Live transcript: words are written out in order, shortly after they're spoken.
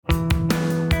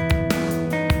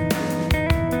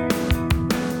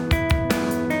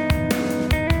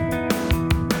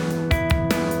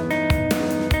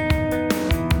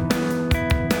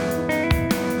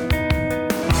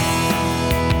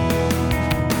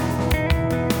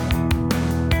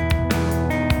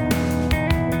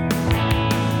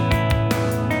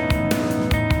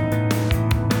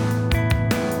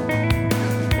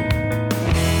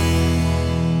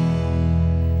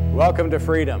Welcome to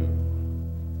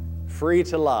freedom. Free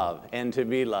to love and to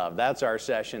be loved. That's our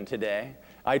session today.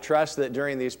 I trust that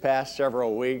during these past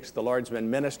several weeks, the Lord's been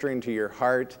ministering to your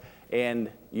heart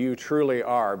and you truly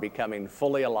are becoming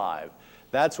fully alive.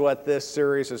 That's what this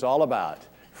series is all about.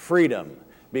 Freedom,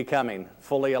 becoming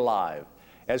fully alive.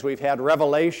 As we've had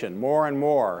revelation more and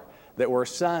more that we're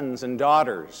sons and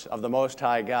daughters of the Most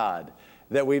High God,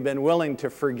 that we've been willing to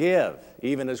forgive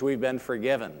even as we've been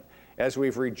forgiven, as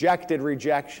we've rejected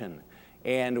rejection,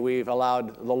 and we've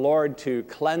allowed the Lord to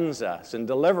cleanse us and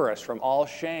deliver us from all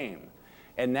shame.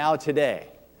 And now today,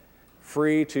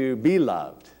 free to be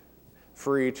loved,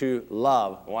 free to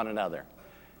love one another.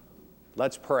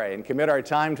 Let's pray and commit our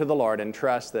time to the Lord and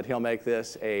trust that He'll make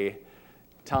this a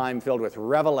time filled with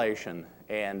revelation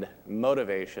and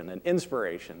motivation and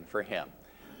inspiration for Him.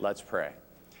 Let's pray.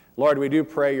 Lord, we do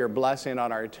pray your blessing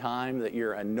on our time, that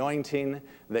your anointing,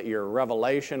 that your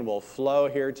revelation will flow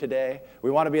here today. We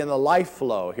want to be in the life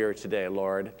flow here today,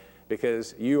 Lord,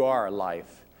 because you are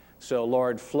life. So,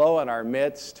 Lord, flow in our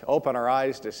midst, open our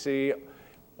eyes to see,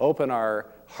 open our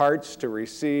hearts to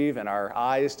receive, and our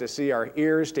eyes to see, our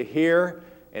ears to hear,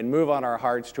 and move on our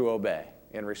hearts to obey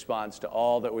in response to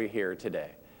all that we hear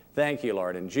today. Thank you,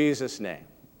 Lord. In Jesus' name,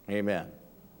 amen.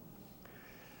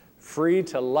 Free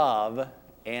to love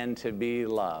and to be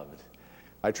loved.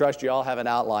 I trust you all have an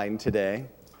outline today.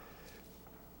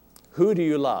 Who do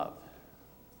you love?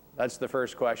 That's the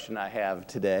first question I have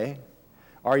today.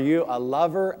 Are you a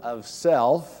lover of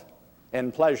self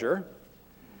and pleasure,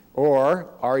 or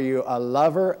are you a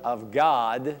lover of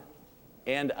God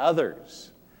and others?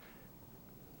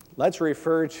 Let's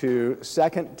refer to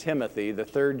 2 Timothy, the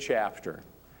 3rd chapter.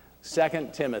 2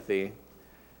 Timothy,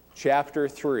 chapter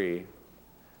 3,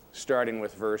 starting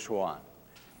with verse 1.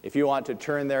 If you want to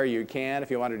turn there, you can. If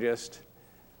you want to just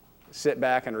sit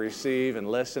back and receive and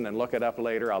listen and look it up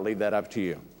later, I'll leave that up to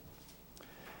you.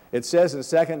 It says in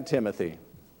 2 Timothy,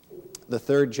 the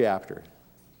 3rd chapter,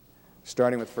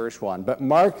 starting with verse 1, "But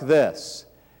mark this,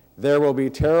 there will be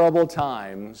terrible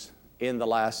times in the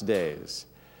last days.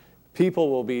 People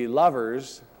will be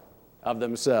lovers of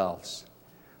themselves,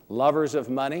 lovers of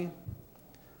money,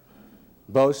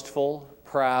 boastful,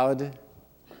 proud,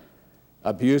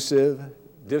 abusive,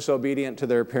 disobedient to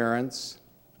their parents,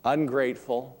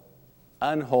 ungrateful,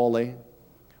 unholy,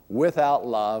 without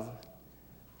love,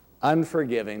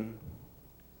 unforgiving,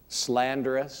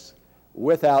 slanderous,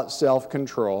 without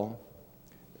self-control,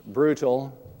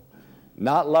 brutal,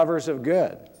 not lovers of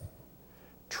good,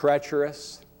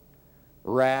 treacherous,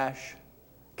 rash,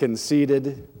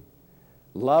 conceited,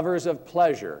 lovers of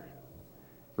pleasure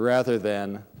rather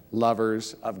than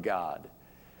lovers of God,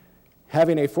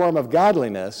 having a form of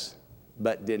godliness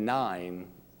but denying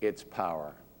its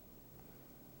power."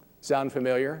 Sound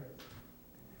familiar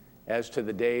as to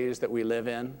the days that we live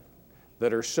in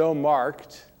that are so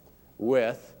marked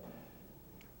with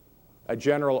a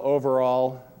general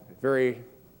overall very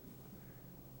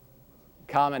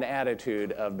common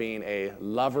attitude of being a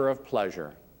lover of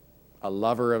pleasure, a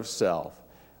lover of self,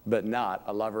 but not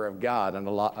a lover of God and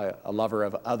a lover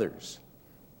of others.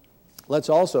 Let's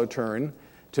also turn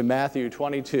to Matthew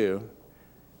 22,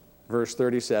 verse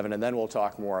 37, and then we'll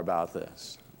talk more about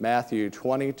this. Matthew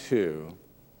 22,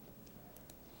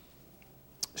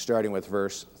 starting with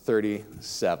verse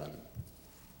 37.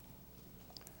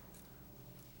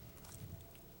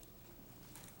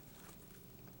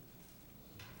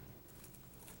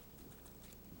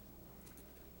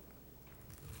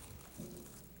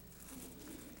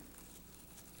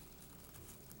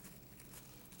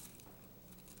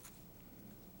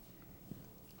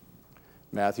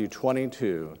 Matthew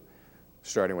 22,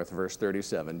 starting with verse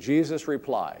 37. Jesus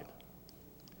replied,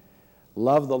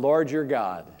 "Love the Lord your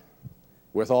God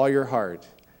with all your heart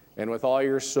and with all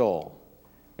your soul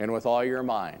and with all your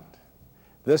mind.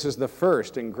 This is the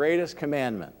first and greatest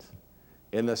commandment,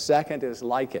 and the second is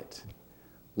like it.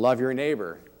 Love your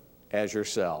neighbor as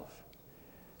yourself.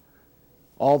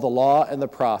 All the law and the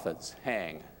prophets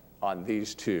hang on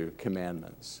these two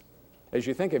commandments." As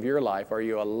you think of your life, are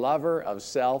you a lover of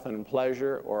self and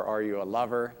pleasure, or are you a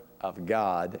lover of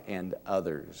God and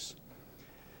others?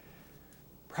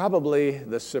 Probably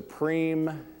the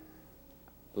supreme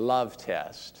love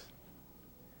test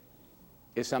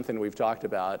is something we've talked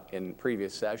about in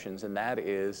previous sessions, and that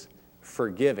is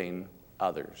forgiving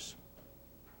others.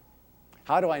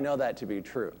 How do I know that to be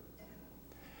true?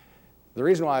 The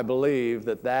reason why I believe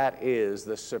that that is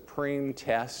the supreme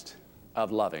test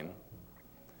of loving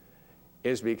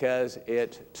is because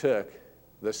it took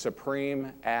the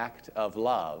supreme act of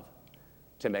love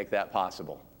to make that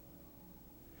possible.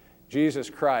 Jesus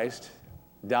Christ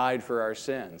died for our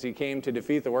sins. He came to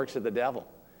defeat the works of the devil.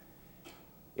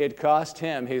 It cost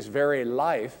him his very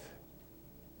life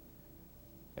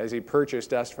as he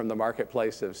purchased us from the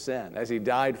marketplace of sin. As he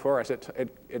died for us,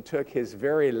 it took his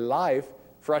very life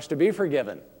for us to be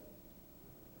forgiven.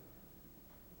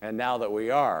 And now that we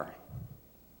are,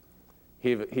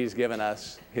 he's given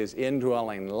us his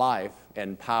indwelling life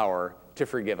and power to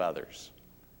forgive others.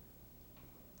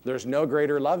 There's no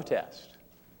greater love test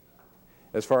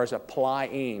as far as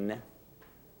applying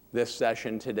this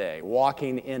session today,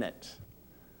 walking in it.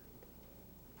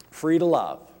 Free to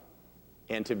love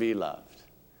and to be loved.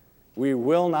 We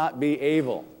will not be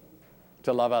able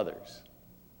to love others.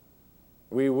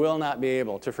 We will not be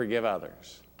able to forgive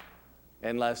others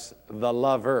unless the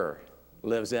lover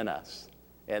lives in us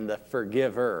and the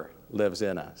forgiver lives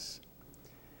in us.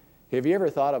 Have you ever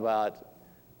thought about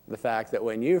the fact that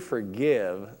when you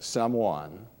forgive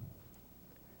someone,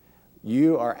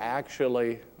 you are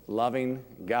actually loving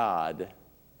God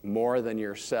more than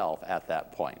yourself at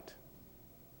that point?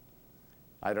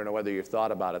 I don't know whether you've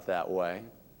thought about it that way.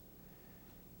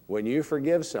 When you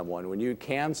forgive someone, when you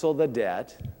cancel the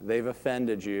debt, they've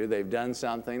offended you, they've done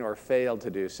something or failed to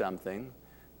do something,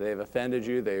 they've offended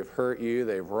you, they've hurt you,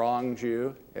 they've wronged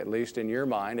you, at least in your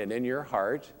mind and in your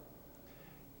heart.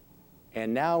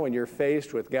 And now when you're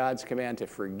faced with God's command to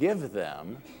forgive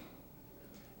them,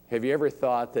 have you ever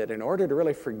thought that in order to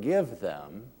really forgive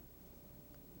them,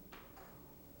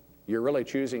 you're really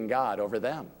choosing God over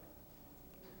them?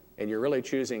 And you're really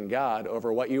choosing God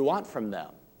over what you want from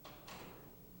them.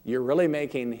 You're really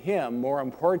making him more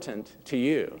important to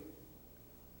you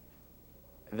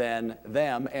than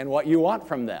them and what you want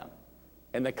from them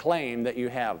and the claim that you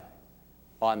have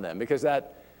on them. Because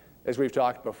that, as we've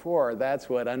talked before, that's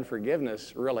what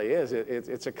unforgiveness really is.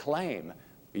 It's a claim.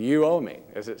 You owe me,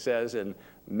 as it says in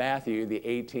Matthew, the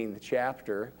 18th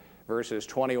chapter, verses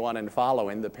 21 and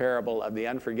following, the parable of the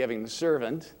unforgiving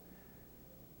servant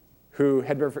who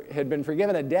had been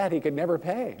forgiven a debt he could never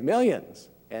pay, millions.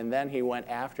 And then he went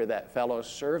after that fellow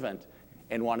servant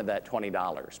and wanted that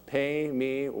 $20. Pay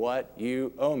me what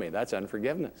you owe me. That's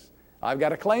unforgiveness. I've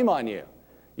got a claim on you.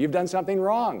 You've done something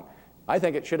wrong. I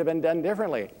think it should have been done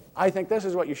differently. I think this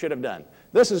is what you should have done.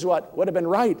 This is what would have been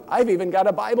right. I've even got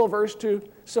a Bible verse to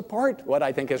support what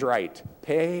I think is right.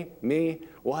 Pay me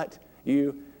what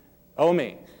you owe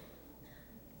me.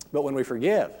 But when we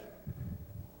forgive,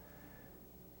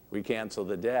 we cancel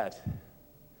the debt.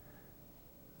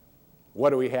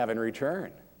 What do we have in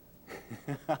return?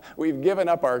 We've given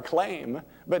up our claim,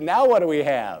 but now what do we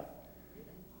have?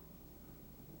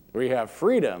 We have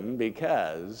freedom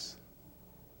because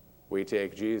we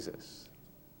take Jesus.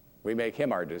 We make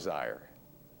him our desire.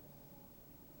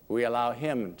 We allow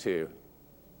him to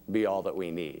be all that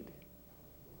we need.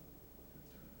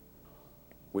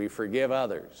 We forgive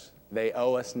others. They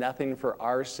owe us nothing for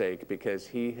our sake because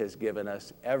he has given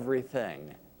us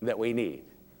everything that we need,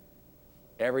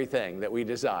 everything that we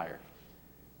desire.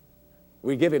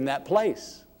 We give him that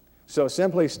place. So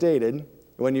simply stated,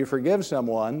 when you forgive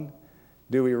someone,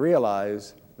 do we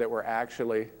realize that we're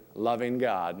actually loving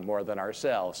God more than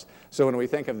ourselves? So when we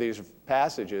think of these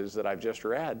passages that I've just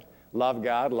read, love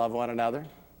God, love one another,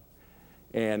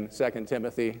 and 2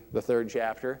 Timothy, the 3rd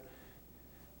chapter,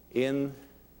 in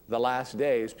the last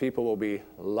days, people will be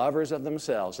lovers of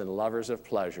themselves and lovers of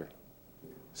pleasure.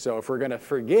 So if we're going to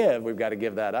forgive, we've got to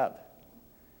give that up.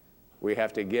 We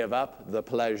have to give up the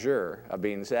pleasure of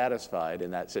being satisfied in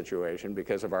that situation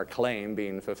because of our claim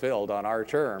being fulfilled on our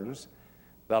terms.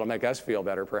 That'll make us feel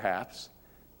better, perhaps.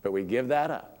 But we give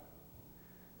that up.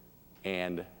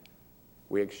 And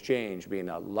we exchange being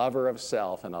a lover of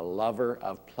self and a lover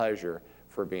of pleasure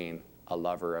for being a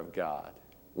lover of God.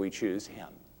 We choose him.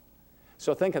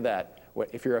 So think of that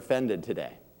if you're offended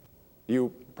today.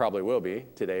 You probably will be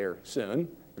today or soon,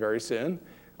 very soon,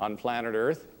 on planet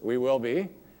Earth. We will be.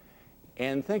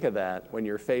 And think of that when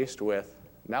you're faced with,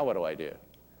 now what do I do?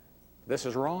 This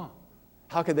is wrong.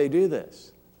 How could they do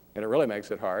this? And it really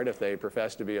makes it hard if they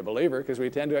profess to be a believer because we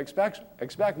tend to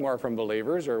expect more from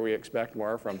believers, or we expect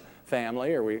more from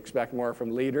family, or we expect more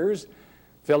from leaders.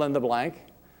 Fill in the blank.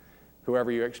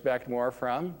 Whoever you expect more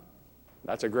from,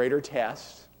 that's a greater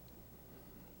test.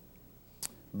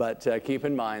 But keep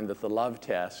in mind that the love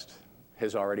test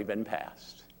has already been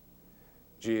passed.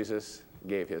 Jesus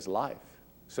gave his life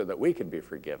so that we could be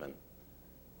forgiven.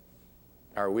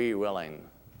 Are we willing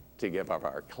to give up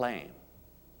our claim?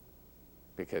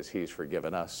 Because he's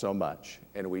forgiven us so much,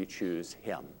 and we choose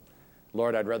him.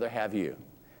 Lord, I'd rather have you.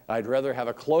 I'd rather have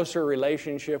a closer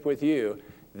relationship with you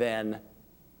than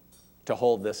to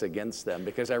hold this against them,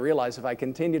 because I realize if I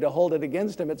continue to hold it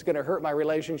against them, it's going to hurt my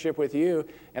relationship with you,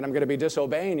 and I'm going to be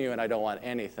disobeying you, and I don't want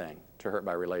anything to hurt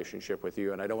my relationship with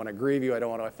you, and I don't want to grieve you, I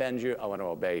don't want to offend you, I want to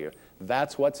obey you.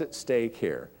 That's what's at stake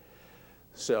here.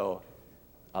 So,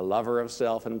 a lover of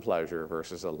self and pleasure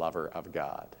versus a lover of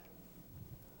God.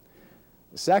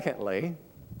 Secondly,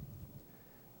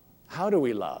 how do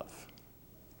we love?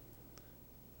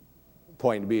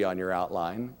 Point B on your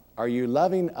outline. Are you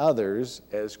loving others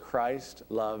as Christ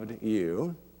loved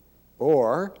you,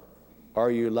 or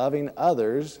are you loving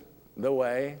others the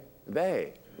way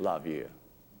they love you?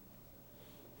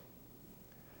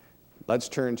 Let's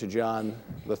turn to John,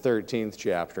 the 13th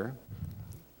chapter.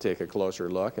 Take a closer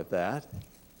look at that.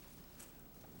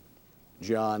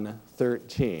 John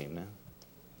 13,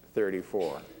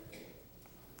 34.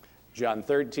 John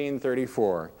 13,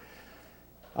 34.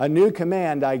 A new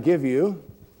command I give you,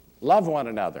 love one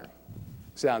another.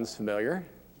 Sounds familiar,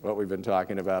 what we've been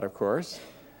talking about, of course.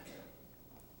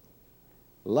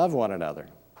 Love one another.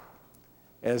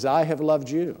 As I have loved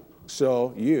you,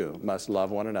 so you must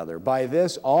love one another. By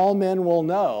this all men will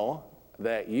know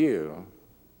that you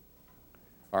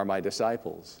are my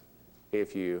disciples,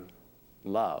 if you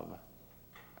love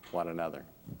one another.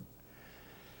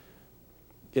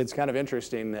 It's kind of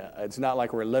interesting. It's not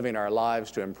like we're living our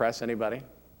lives to impress anybody,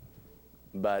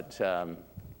 but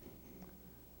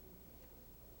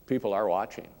people are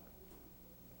watching.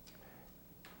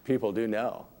 People do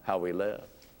know how we live.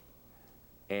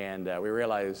 And we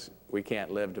realize we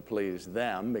can't live to please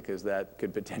them, because that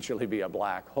could potentially be a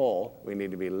black hole. We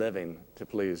need to be living to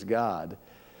please God.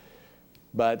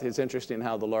 But it's interesting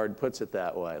how the Lord puts it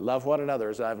that way. Love one another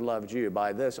as I've loved you.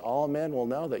 By this, all men will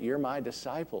know that you're my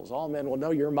disciples. All men will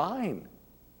know you're mine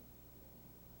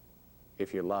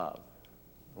if you love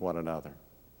one another.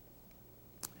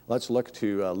 Let's look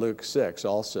to Luke 6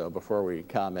 also before we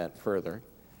comment further.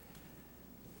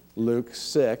 Luke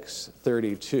 6,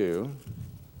 32.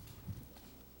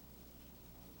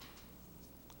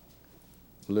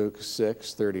 Luke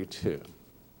 6, 32.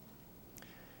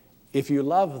 If you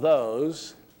love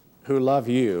those who love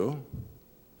you,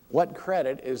 what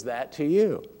credit is that to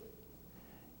you?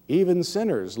 Even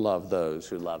sinners love those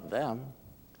who love them.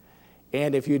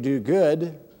 And if you do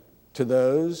good to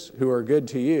those who are good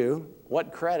to you,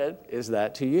 what credit is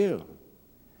that to you?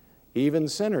 Even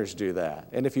sinners do that.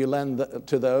 And if you lend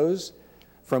to those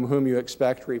from whom you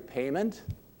expect repayment,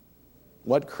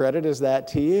 what credit is that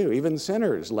to you? Even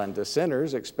sinners lend to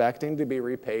sinners expecting to be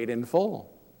repaid in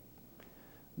full.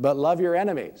 But love your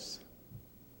enemies.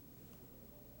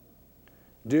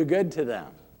 Do good to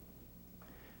them.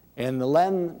 And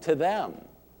lend to them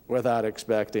without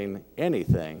expecting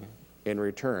anything in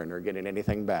return or getting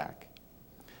anything back.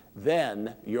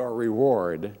 Then your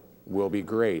reward will be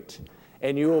great,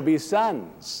 and you will be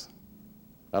sons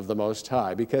of the Most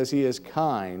High, because he is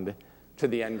kind to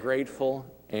the ungrateful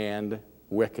and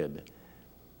wicked.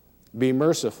 Be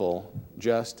merciful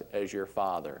just as your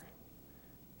Father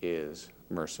is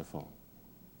merciful.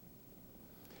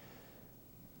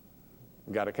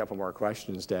 I've got a couple more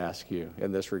questions to ask you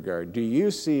in this regard. Do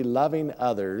you see loving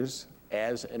others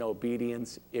as an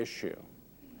obedience issue?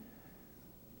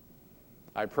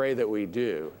 I pray that we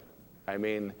do. I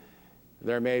mean,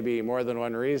 there may be more than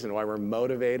one reason why we're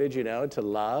motivated, to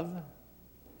love,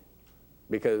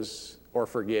 because, or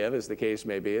forgive, as the case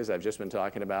may be, as I've just been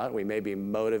talking about. We may be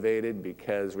motivated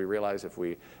because we realize if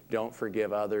we don't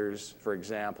forgive others, for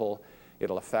example,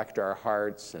 it'll affect our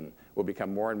hearts and we'll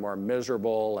become more and more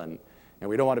miserable, and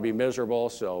we don't want to be miserable,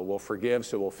 so we'll forgive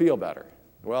so we'll feel better.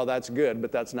 Well, that's good,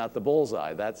 but that's not the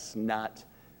bullseye. That's not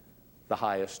the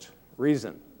highest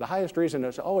reason. The highest reason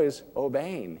is always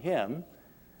obeying him,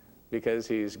 because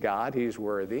he's God, he's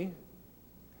worthy.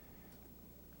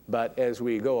 But as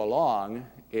we go along,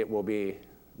 it will be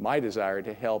my desire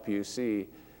to help you see,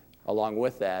 along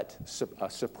with that, a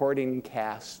supporting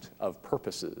cast of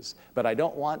purposes. But I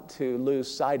don't want to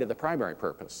lose sight of the primary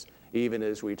purpose, even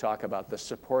as we talk about the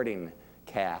supporting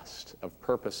cast of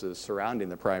purposes surrounding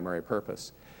the primary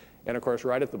purpose. And of course,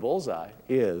 right at the bullseye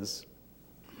is,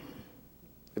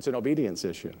 it's an obedience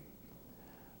issue.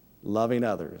 Loving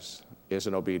others is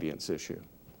an obedience issue.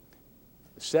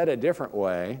 Said a different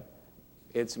way,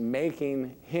 it's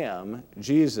making him,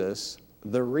 Jesus,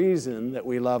 the reason that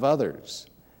we love others,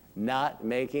 not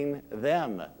making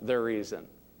them the reason,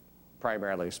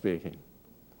 primarily speaking.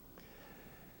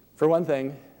 For one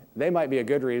thing, they might be a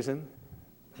good reason,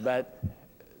 but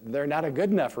they're not a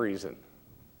good enough reason.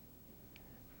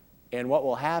 And what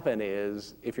will happen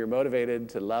is, if you're motivated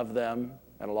to love them,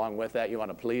 and along with that you want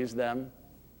to please them,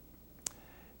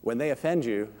 when they offend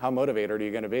you, how motivated are you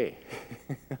going to be?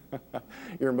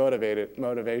 your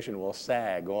motivation will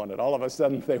sag, won't it? All of a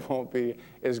sudden, they won't be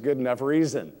as good enough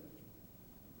reason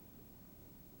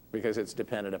because it's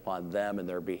dependent upon them and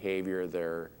their behavior,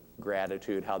 their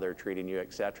gratitude, how they're treating you,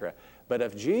 etc. But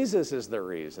if Jesus is the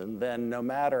reason, then no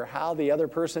matter how the other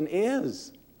person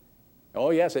is,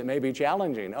 oh yes, it may be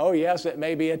challenging. Oh yes, it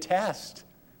may be a test.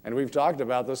 And we've talked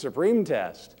about the supreme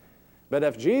test. But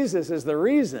if Jesus is the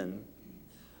reason,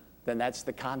 then that's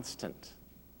the constant.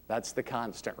 That's the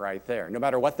constant right there. No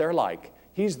matter what they're like,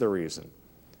 he's the reason.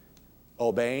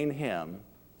 Obeying him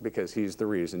because he's the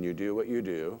reason you do what you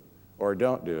do or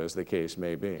don't do, as the case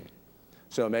may be.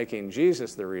 So making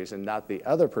Jesus the reason, not the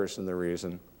other person the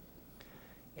reason.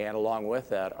 And along with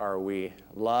that, are we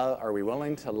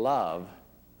willing to love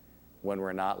when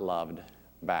we're not loved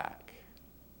back?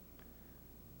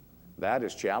 That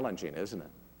is challenging, isn't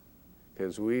it?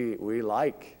 Because we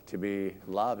like to be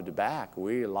loved back.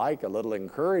 We like a little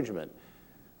encouragement.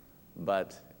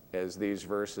 But as these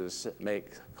verses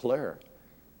make clear,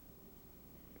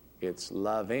 it's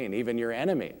loving even your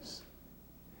enemies.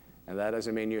 And that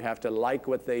doesn't mean you have to like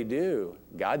what they do.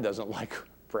 God doesn't like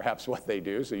perhaps what they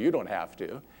do, so you don't have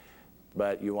to.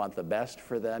 But you want the best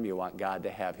for them. You want God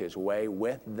to have his way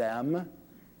with them.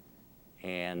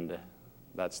 And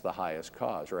that's the highest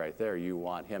cause right there. You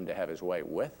want him to have his way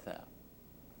with them.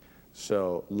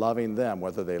 So loving them,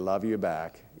 whether they love you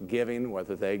back, giving,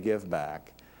 whether they give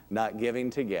back, not giving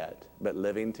to get, but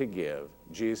living to give.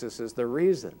 Jesus is the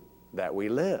reason that we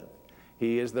live.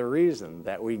 He is the reason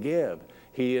that we give.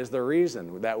 He is the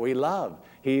reason that we love.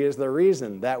 He is the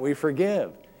reason that we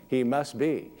forgive. He must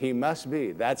be. He must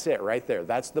be. That's it right there.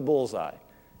 That's the bullseye.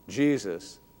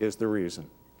 Jesus is the reason.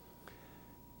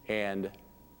 And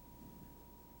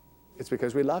it's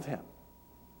because we love him.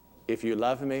 If you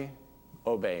love me,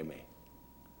 obey me.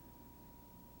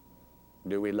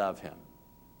 Do we love him?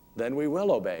 Then we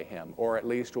will obey him, or at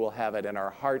least we'll have it in our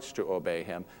hearts to obey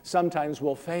him. Sometimes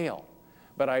we'll fail,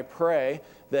 but I pray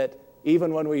that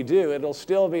even when we do, it'll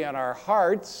still be in our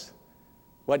hearts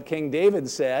what King David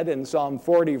said in Psalm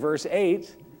 40, verse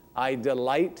 8, I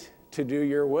delight to do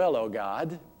your will, O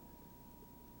God.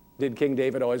 Did King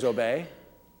David always obey?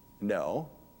 No.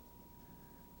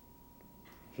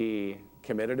 He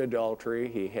committed adultery.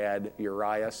 He had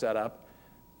Uriah set up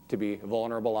to be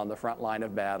vulnerable on the front line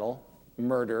of battle.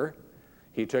 Murder.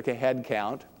 He took a head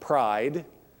count. Pride.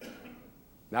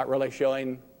 Not really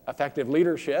showing effective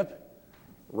leadership.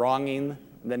 Wronging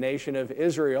the nation of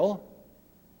Israel.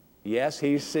 Yes,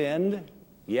 he sinned.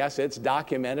 Yes, it's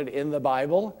documented in the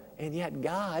Bible. And yet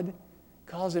God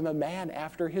calls him a man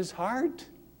after his heart.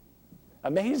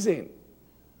 Amazing.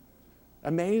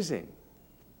 Amazing.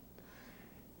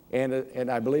 And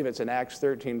I believe it's in Acts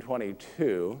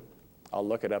 13:22. I'll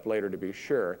look it up later to be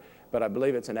sure. But I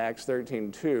believe it's in Acts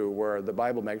 13:2 where the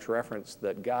Bible makes reference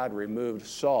that God removed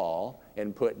Saul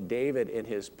and put David in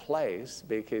his place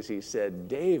because he said,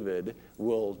 David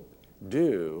will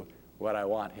do what I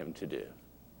want him to do.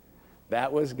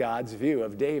 That was God's view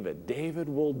of David. David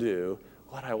will do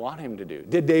what I want him to do.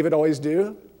 Did David always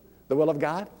do the will of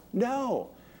God? No.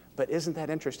 But isn't that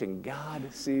interesting? God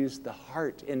sees the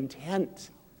heart intent.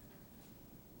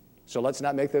 So let's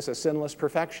not make this a sinless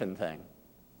perfection thing.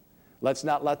 Let's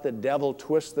not let the devil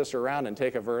twist this around and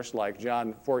take a verse like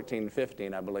John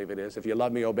 14:15, I believe it is. If you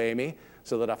love me, obey me.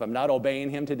 So that if I'm not obeying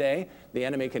him today, the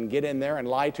enemy can get in there and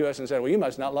lie to us and say, well, you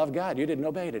must not love God. You didn't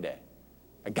obey today.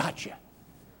 I got you.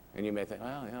 And you may think,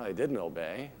 well, yeah, I didn't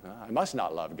obey. I must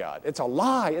not love God. It's a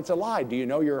lie. It's a lie. Do you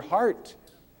know your heart?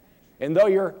 And though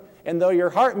your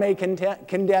heart may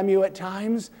condemn you at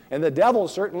times, and the devil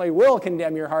certainly will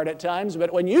condemn your heart at times,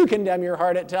 but when you condemn your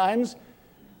heart at times,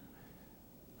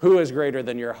 who is greater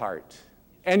than your heart?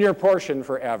 And your portion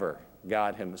forever,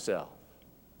 God himself,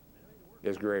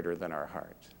 is greater than our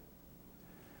heart.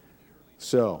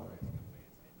 So,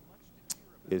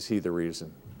 is he the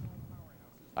reason?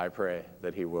 I pray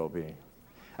that he will be.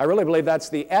 I really believe that's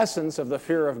the essence of the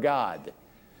fear of God.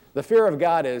 The fear of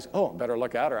God is, oh, better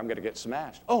look out or I'm going to get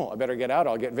smashed. Oh, I better get out,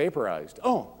 I'll get vaporized.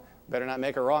 Oh, better not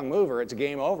make a wrong move or it's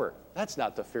game over. That's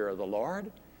not the fear of the Lord.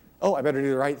 Oh, I better do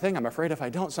the right thing. I'm afraid if I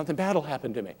don't, something bad will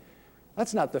happen to me.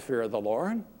 That's not the fear of the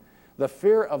Lord. The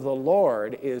fear of the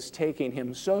Lord is taking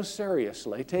him so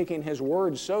seriously, taking his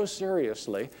word so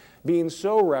seriously, being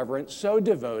so reverent, so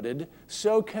devoted,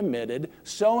 so committed,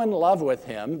 so in love with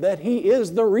him that he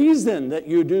is the reason that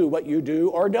you do what you do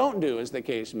or don't do, as the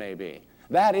case may be.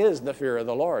 That is the fear of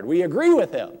the Lord. We agree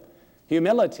with him.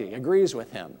 Humility agrees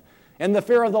with him. And the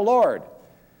fear of the Lord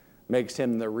makes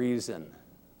him the reason.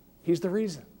 He's the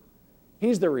reason.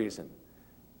 He's the reason.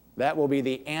 That will be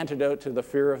the antidote to the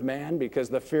fear of man, because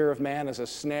the fear of man is a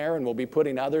snare, and we'll be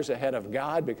putting others ahead of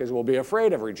God because we'll be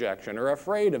afraid of rejection or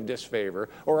afraid of disfavor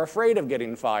or afraid of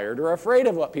getting fired or afraid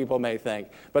of what people may think.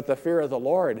 But the fear of the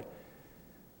Lord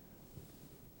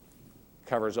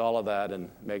covers all of that and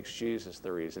makes Jesus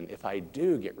the reason. If I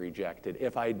do get rejected,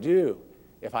 if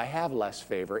I have less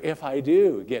favor, if I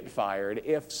do get fired,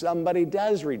 if somebody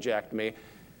does reject me,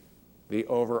 the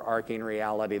overarching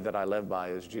reality that I live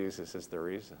by is Jesus is the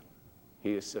reason.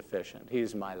 He is sufficient.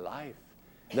 He's my life.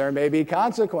 There may be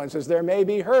consequences. There may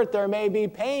be hurt. There may be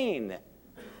pain.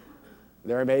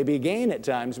 There may be gain at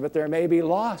times, but there may be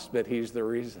loss, but He's the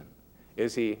reason.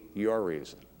 Is He your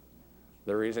reason?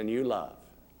 The reason you love,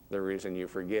 the reason you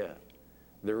forgive,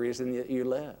 the reason that you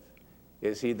live.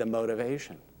 Is He the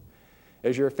motivation?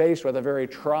 As you're faced with a very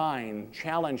trying,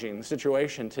 challenging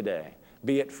situation today,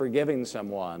 be it forgiving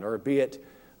someone or be it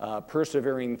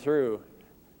persevering through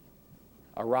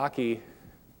a rocky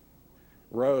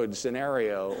road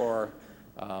scenario or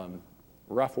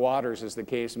rough waters as the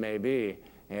case may be,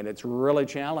 and it's really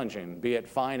challenging, be it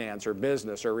finance or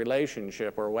business or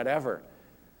relationship or whatever,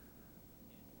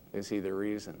 is He the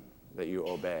reason that you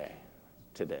obey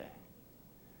today?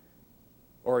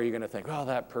 Or are you going to think, well,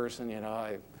 that person,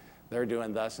 they're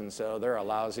doing thus and so, they're a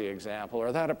lousy example,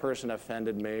 or that a person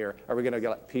offended me, or are we going to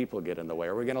let people get in the way?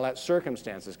 Are we going to let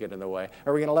circumstances get in the way?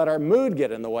 Are we going to let our mood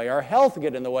get in the way, our health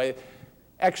get in the way,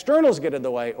 externals get in the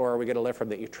way, or are we going to live from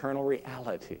the eternal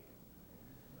reality?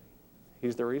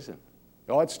 He's the reason.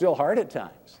 Oh, it's still hard at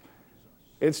times.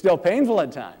 It's still painful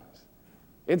at times.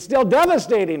 It's still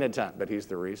devastating at times, but He's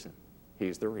the reason.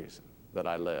 He's the reason that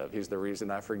I live. He's the reason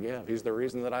I forgive. He's the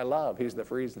reason that I love. He's the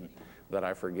reason that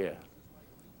I forgive.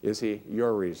 Is He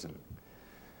your reason?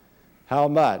 How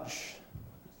much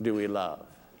do we love?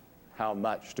 How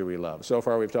much do we love? So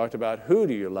far we've talked about who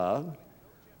do you love,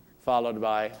 followed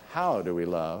by how do we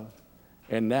love,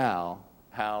 and now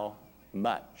how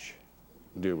much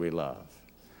do we love?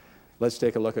 Let's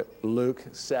take a look at Luke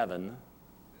 7.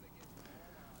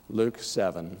 Luke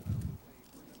 7,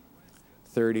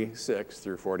 36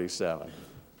 through 47.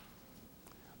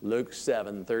 Luke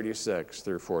 7, 36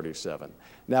 through 47.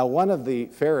 Now, one of the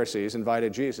Pharisees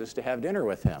invited Jesus to have dinner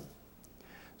with him.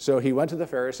 So he went to the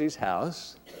Pharisee's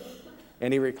house,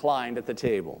 and he reclined at the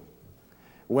table.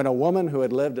 When a woman who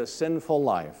had lived a sinful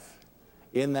life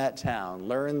in that town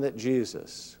learned that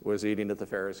Jesus was eating at the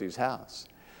Pharisee's house,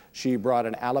 she brought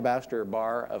an alabaster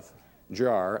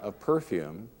jar of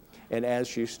perfume, and as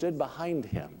she stood behind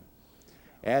him,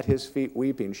 at his feet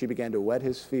weeping, she began to wet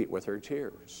his feet with her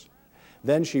tears.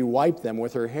 Then she wiped them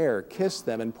with her hair, kissed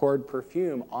them, and poured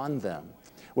perfume on them.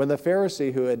 When the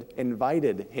Pharisee who had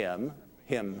invited him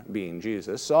being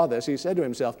Jesus, saw this, he said to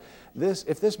himself,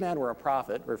 if this man were a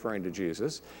prophet, referring to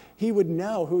Jesus, he would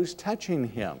know who's touching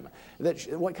him,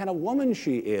 what kind of woman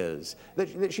she is,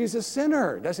 that she's a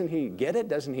sinner. Doesn't he get it?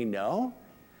 Doesn't he know?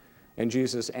 And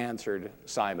Jesus answered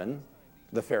Simon,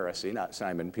 the Pharisee, not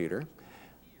Simon Peter,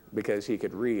 because he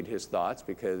could read his thoughts,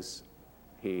 because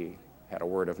he had a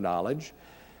word of knowledge.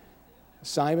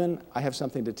 Simon, I have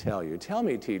something to tell you. Tell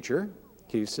me, teacher,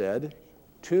 he said.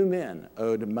 2 men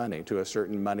owed money to a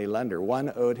certain money lender.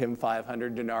 One owed him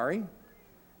 500 denarii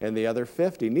and the other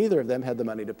 50. Neither of them had the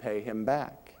money to pay him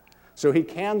back. So he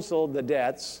canceled the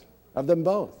debts of them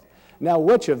both. Now,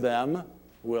 which of them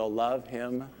will love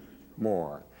him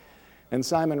more? And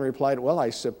Simon replied, well, I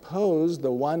suppose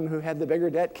the one who had the bigger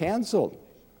debt canceled.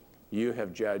 You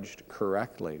have judged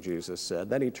correctly, Jesus said.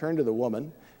 Then he turned to the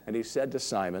woman and he said to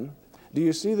Simon, do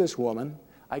you see this woman?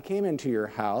 I came into your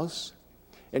house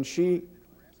and you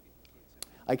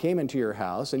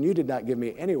did not give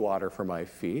me any water for my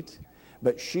feet,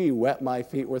 but she wet my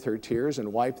feet with her tears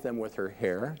and wiped them with her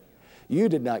hair. You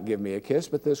did not give me a kiss,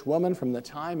 but this woman from the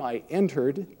time I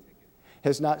entered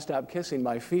has not stopped kissing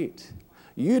my feet.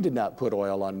 You did not put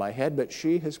oil on my head, but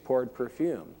she has poured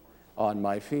perfume on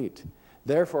my feet.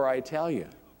 Therefore I tell you,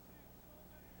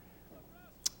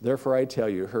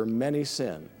 her many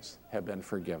sins have been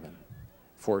forgiven,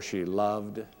 for she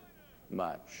loved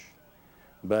much.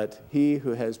 But he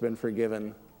who has been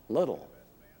forgiven little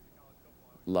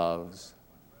loves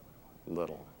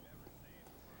little.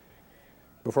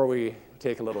 Before we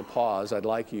take a little pause, I'd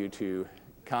like you to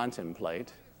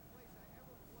contemplate,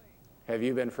 have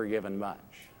you been forgiven much?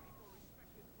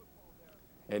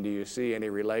 And do you see any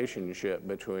relationship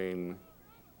between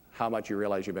how much you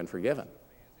realize you've been forgiven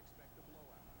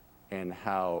and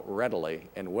how readily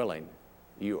and willing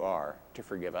you are to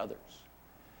forgive others?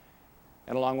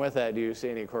 And along with that, do you see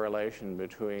any correlation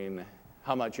between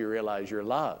how much you realize you're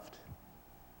loved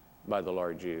by the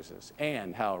Lord Jesus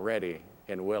and how ready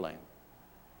and willing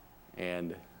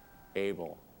and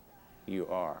able you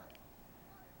are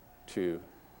to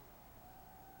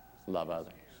love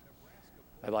others.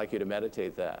 I'd like you to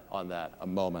meditate on that a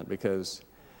moment, because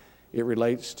it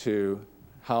relates to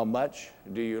how much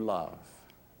do you love?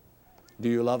 Do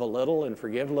you love a little and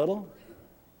forgive little?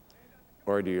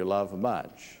 Or do you love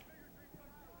much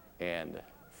and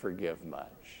forgive much?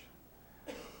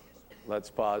 Let's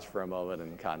pause for a moment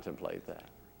and contemplate that.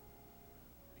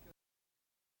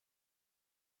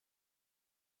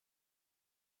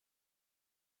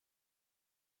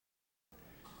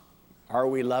 Are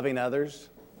we loving others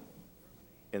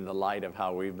in the light of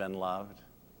how we've been loved?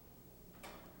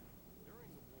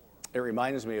 It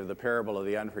reminds me of the parable of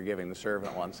the unforgiving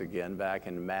servant once again, back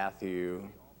in Matthew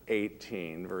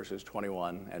 18, verses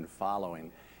 21 and following,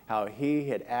 how he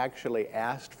had actually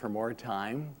asked for more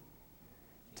time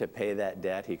to pay that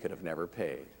debt he could have never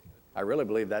paid. I really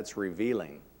believe that's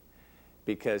revealing,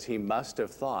 because he must have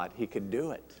thought he could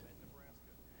do it.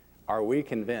 Are we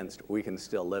convinced we can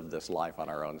still live this life on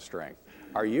our own strength?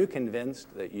 Are you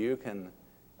convinced that you can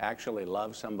actually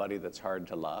love somebody that's hard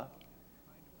to love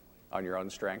on your own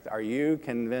strength? Are you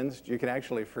convinced you can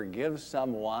actually forgive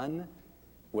someone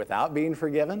without being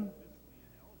forgiven?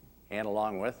 And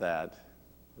along with that,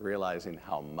 realizing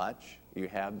how much you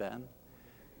have been?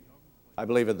 I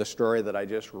believe in the story that I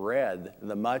just read,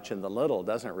 the much and the little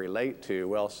doesn't relate to,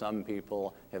 well, some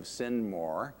people have sinned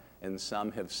more and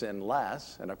some have sinned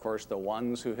less. And of course, the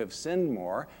ones who have sinned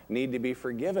more need to be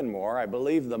forgiven more. I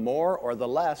believe the more or the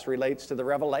less relates to the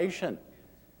revelation,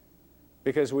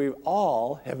 because we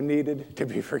all have needed to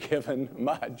be forgiven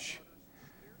much.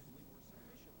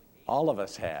 All of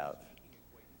us have.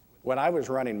 When I was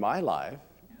running my life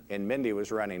and Mindy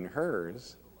was running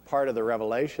hers, part of the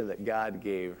revelation that God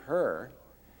gave her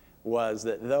was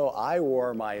that though I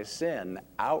wore my sin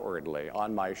outwardly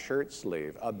on my shirt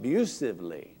sleeve,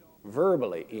 abusively,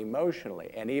 verbally,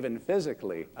 emotionally, and even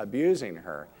physically abusing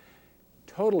her,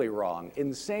 totally wrong,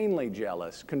 insanely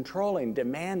jealous, controlling,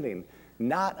 demanding,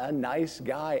 not a nice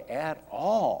guy at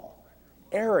all,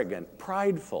 arrogant,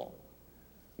 prideful,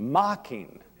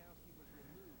 mocking.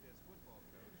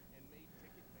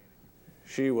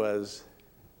 She was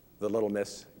the little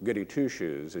Miss Goody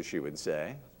Two-Shoes, as she would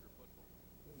say,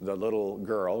 the little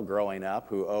girl growing up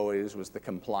who always was the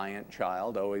compliant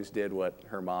child, always did what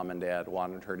her mom and dad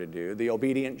wanted her to do, the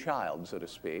obedient child, so to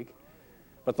speak.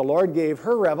 But the Lord gave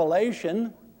her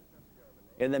revelation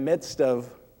in the midst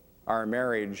of our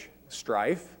marriage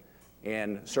strife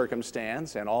and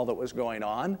circumstance and all that was going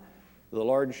on. The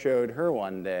Lord showed her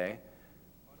one day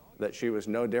that she was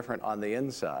no different on the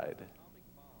inside.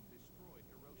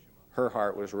 Her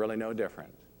heart was really no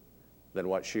different than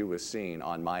what she was seeing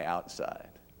on my outside.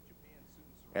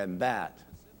 And that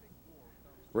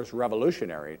was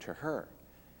revolutionary to her.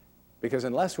 Because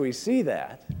unless we see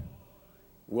that,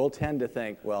 we'll tend to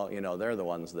think, well, you know, they're the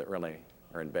ones that really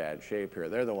are in bad shape here.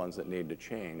 They're the ones that need to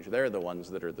change. They're the ones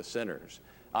that are the sinners.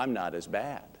 I'm not as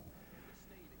bad.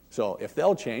 So if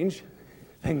they'll change,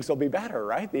 things will be better,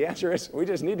 right? The answer is we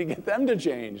just need to get them to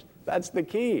change. That's the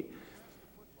key.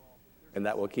 And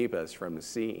that will keep us from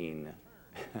seeing.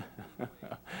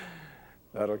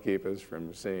 That'll keep us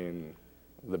from seeing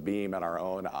the beam in our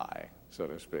own eye, so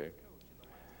to speak,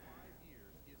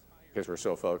 because we're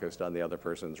so focused on the other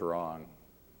person's wrong.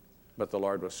 But the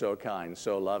Lord was so kind,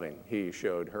 so loving. He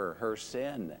showed her her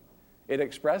sin. It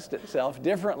expressed itself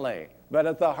differently, but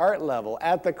at the heart level,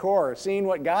 at the core, seeing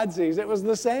what God sees, it was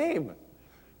the same.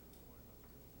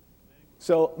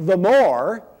 So the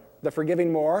more, the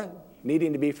forgiving more,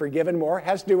 needing to be forgiven more,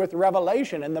 has to do with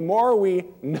revelation. And the more we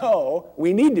know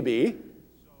we need to be,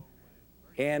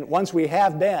 and once we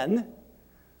have been,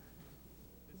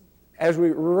 as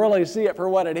we really see it for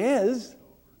what it is,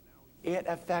 it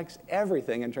affects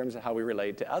everything in terms of how we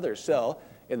relate to others. So,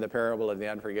 in the parable of the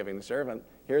unforgiving servant,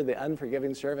 here the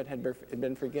unforgiving servant had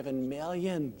been forgiven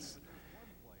millions.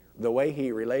 The way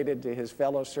he related to his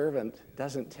fellow servant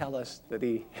doesn't tell us that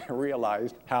he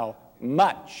realized how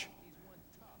much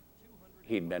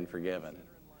he'd been forgiven.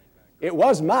 It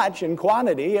was much in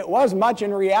quantity, it was much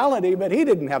in reality, but he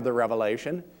didn't have the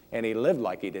revelation, and he lived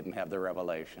like he didn't have the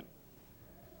revelation.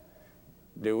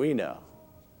 Do we know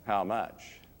how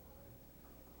much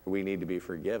we need to be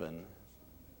forgiven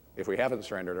if we haven't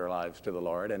surrendered our lives to the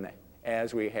Lord? And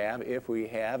as we have, if we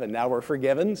have, and now we're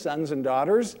forgiven, sons and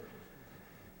daughters,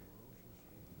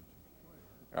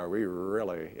 are we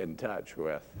really in touch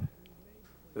with?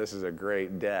 This is a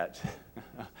great debt.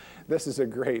 This is a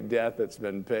great debt that's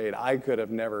been paid. I could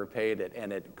have never paid it,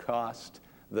 and it cost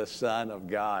the Son of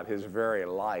God his very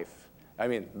life. I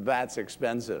mean, that's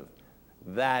expensive.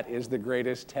 That is the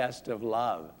greatest test of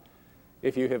love.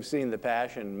 If you have seen the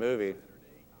Passion movie,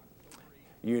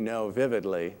 you know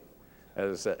vividly,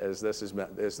 as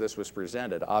this was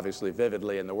presented, obviously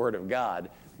vividly in the Word of God,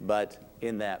 but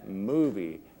in that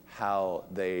movie, how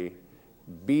they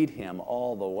beat him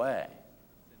all the way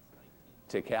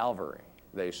to Calvary.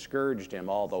 They scourged him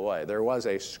all the way. There was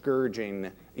a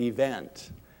scourging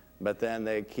event, but then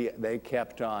they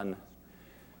kept on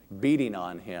beating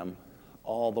on him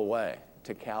all the way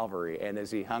to Calvary. And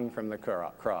as he hung from the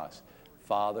cross,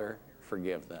 Father,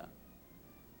 forgive them.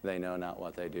 They know not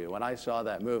what they do. When I saw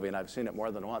that movie, and I've seen it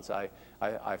more than once,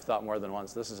 I've thought more than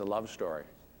once, this is a love story.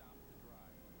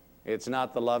 It's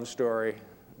not the love story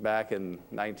back in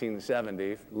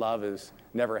 1970. Love is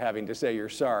never having to say you're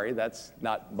sorry. That's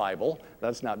not Bible.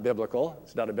 That's not biblical.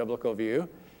 It's not a biblical view,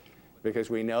 because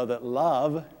we know that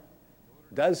love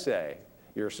does say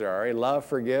you're sorry. Love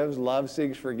forgives. Love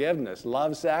seeks forgiveness.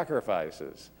 Love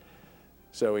sacrifices.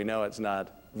 So we know it's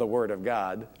not the Word of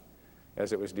God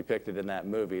as it was depicted in that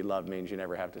movie. Love means you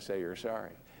never have to say you're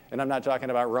sorry. And I'm not talking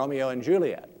about Romeo and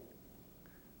Juliet,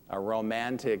 a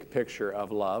romantic picture of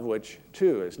love, which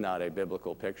too is not a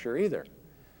biblical picture either.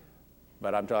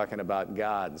 But I'm talking about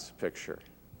God's picture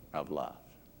of love,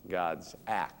 God's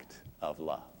act of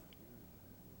love,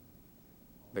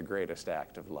 the greatest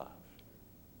act of love,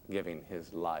 giving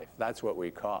his life. That's what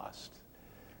we cost.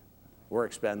 We're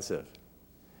expensive.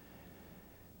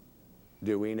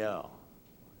 Do we know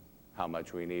how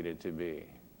much we needed to be?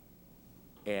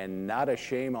 And not a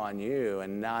shame on you,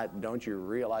 and not, don't you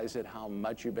realize it, how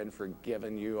much you've been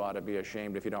forgiven? You ought to be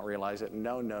ashamed if you don't realize it.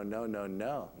 No, no, no, no,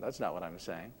 no. That's not what I'm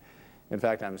saying. In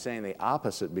fact, I'm saying the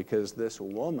opposite, because this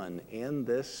woman in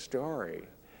this story,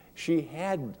 she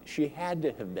had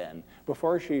to have been,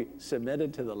 before she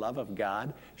submitted to the love of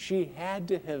God, she had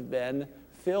to have been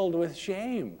filled with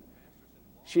shame.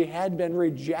 She had been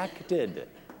rejected.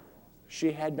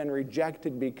 She had been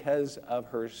rejected because of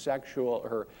her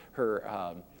sexual,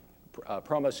 her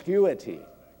promiscuity,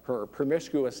 her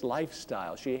promiscuous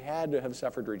lifestyle. She had to have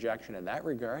suffered rejection in that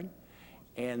regard,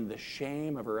 and the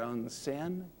shame of her own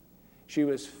sin. She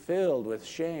was filled with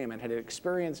shame and had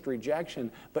experienced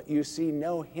rejection, but you see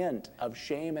no hint of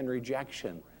shame and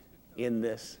rejection in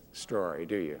this story,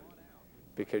 do you?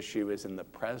 Because she was in the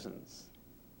presence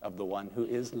of the one who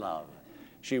is love.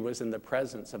 She was in the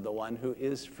presence of the one who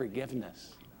is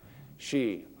forgiveness.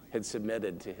 She had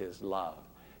submitted to his love.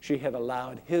 She had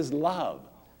allowed his love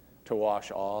to wash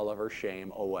all of her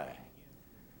shame away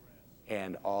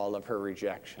and all of her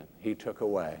rejection. He took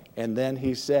away. And then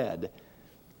he said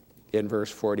in verse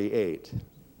 48,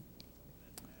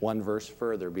 one verse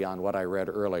further beyond what I read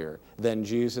earlier, then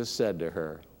Jesus said to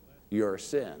her, your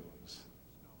sins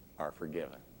are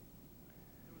forgiven.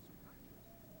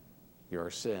 Your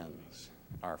sins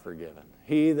are forgiven.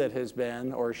 He that has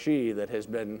been, or she that has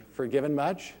been forgiven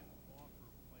much,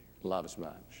 loves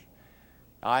much.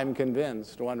 I'm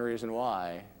convinced one reason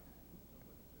why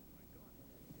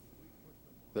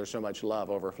there's so much love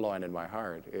overflowing in my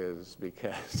heart is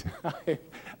because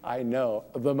I know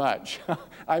the much.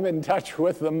 I'm in touch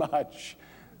with the much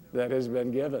that has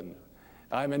been given.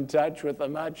 I'm in touch with the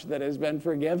much that has been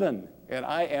forgiven, and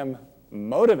I am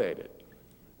motivated.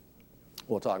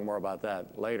 We'll talk more about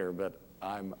that later, but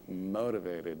I'm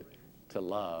motivated to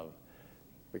love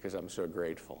because I'm so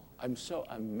grateful. I'm so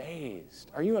amazed.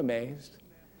 Are you amazed?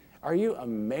 Are you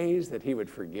amazed that he would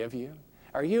forgive you?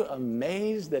 Are you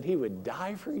amazed that he would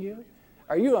die for you?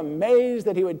 Are you amazed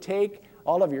that he would take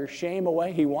all of your shame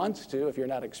away? He wants to, if you're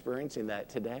not experiencing that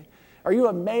today. Are you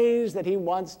amazed that he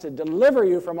wants to deliver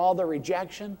you from all the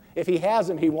rejection? If he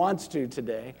hasn't, he wants to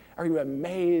today. Are you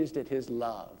amazed at his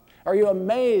love? Are you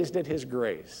amazed at his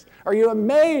grace? Are you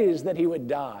amazed that he would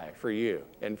die for you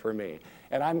and for me?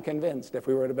 And I'm convinced if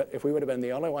we would have been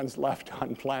the only ones left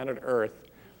on planet Earth,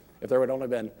 if there would only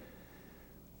been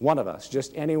one of us,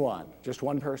 just anyone, just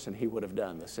one person, he would have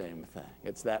done the same thing.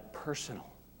 It's that personal.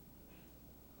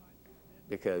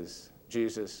 Because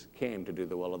Jesus came to do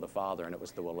the will of the Father, and it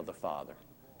was the will of the Father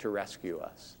to rescue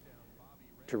us,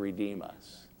 to redeem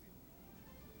us,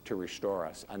 to restore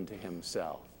us unto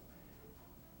himself.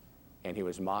 And he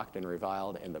was mocked and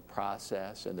reviled in the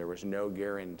process, and there was no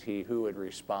guarantee who would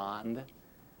respond.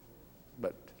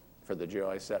 But for the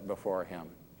joy set before him,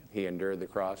 he endured the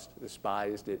cross,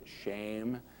 despised its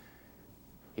shame.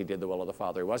 He did the will of the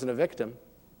Father. He wasn't a victim.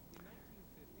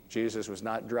 Jesus was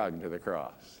not drugged to the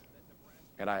cross.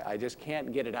 And I just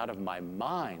can't get it out of my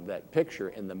mind, that picture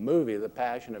in the movie, The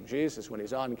Passion of Jesus, when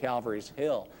he's on Calvary's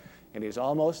Hill, and he's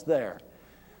almost there.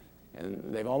 And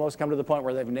they've almost come to the point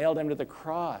where they've nailed him to the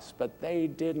cross, but they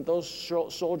didn't, those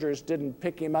soldiers didn't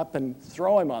pick him up and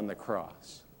throw him on the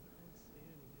cross.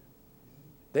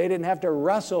 They didn't have to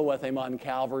wrestle with him on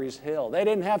Calvary's Hill. They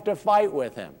didn't have to fight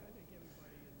with him.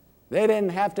 They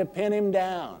didn't have to pin him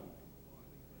down.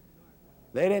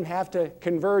 They didn't have to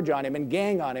converge on him and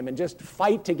gang on him and just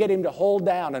fight to get him to hold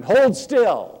down and hold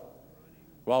still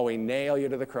while we nail you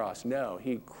to the cross. No,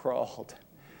 he crawled.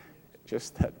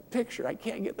 Just that picture, I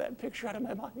can't get that picture out of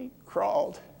my mind. He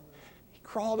crawled. He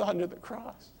crawled onto the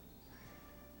cross.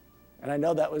 And I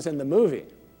know that was in the movie,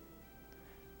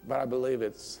 but I believe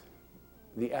it's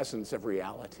the essence of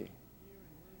reality,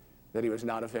 that he was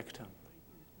not a victim,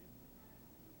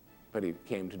 but he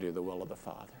came to do the will of the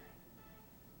Father.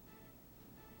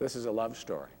 This is a love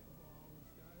story,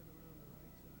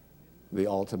 the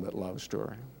ultimate love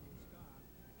story.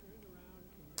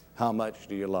 How much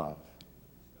do you love?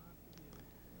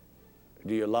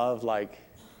 Do you love like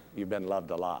you've been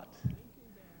loved a lot?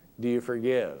 Do you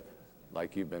forgive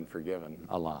like you've been forgiven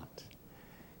a lot?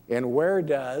 And where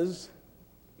does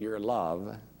your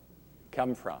love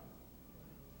come from?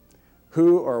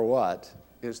 Who or what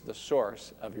is the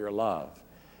source of your love?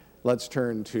 Let's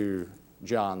turn to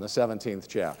John, the 17th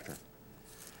chapter.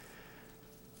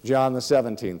 John, the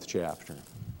 17th chapter.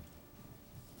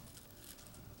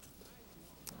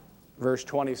 Verse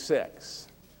 26.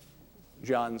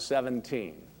 John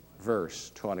 17,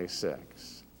 verse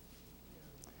 26.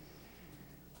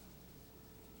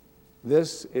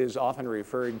 This is often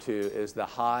referred to as the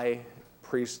high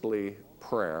priestly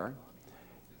prayer.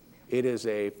 It is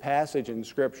a passage in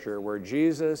Scripture where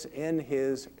Jesus, in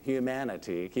his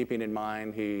humanity, keeping in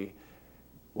mind he,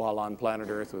 while on planet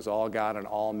Earth, was all God and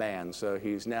all man, so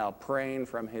he's now praying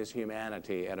from his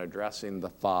humanity and addressing the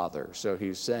Father. So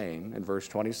he's saying in verse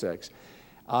 26,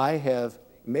 I have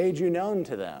made you known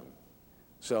to them.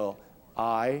 So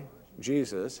I,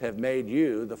 Jesus, have made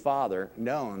you, the Father,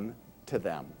 known to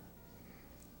them,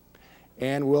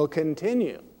 and will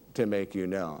continue to make you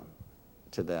known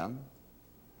to them,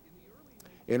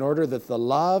 in order that the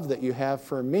love that you have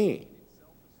for me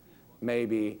may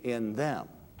be in them,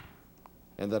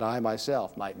 and that I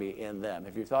myself might be in them.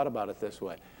 If you've thought about it this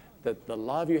way, that the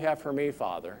love you have for me,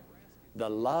 Father, the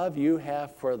love you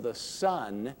have for the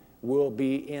Son will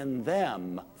be in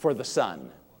them for the Son.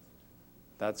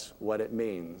 That's what it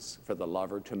means for the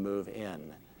lover to move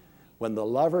in. When the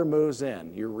lover moves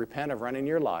in, you repent of running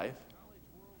your life,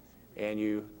 and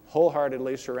you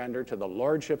wholeheartedly surrender to the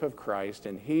Lordship of Christ,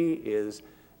 and he is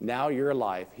now your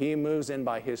life. He moves in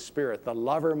by his Spirit. The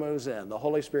lover moves in. The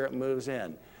Holy Spirit moves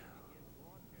in.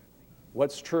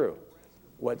 What's true?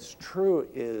 What's true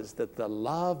is that the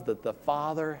love that the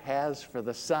Father has for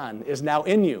the Son is now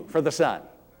in you for the Son.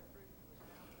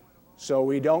 So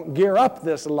we don't gear up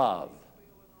this love.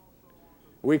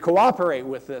 We cooperate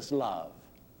with this love.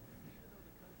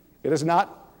 It is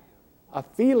not a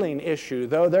feeling issue,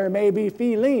 though there may be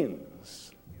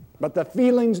feelings. But the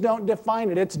feelings don't define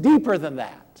it. It's deeper than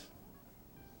that.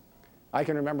 I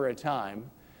can remember a time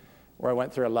where I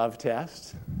went through a love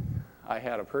test. I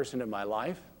had a person in my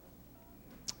life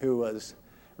who was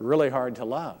really hard to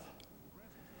love.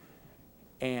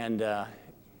 And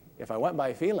if I went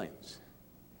by feelings,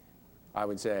 I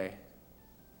would say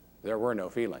there were no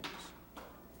feelings.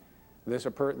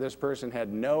 This person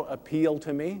had no appeal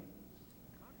to me.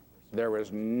 There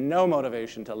was no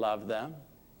motivation to love them.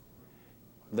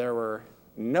 There were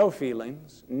no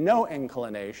feelings, no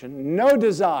inclination, no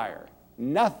desire,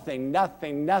 nothing,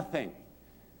 nothing, nothing.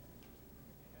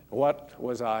 What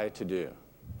was I to do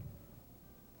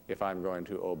if I'm going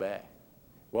to obey?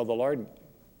 Well, the Lord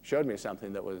showed me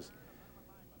something that was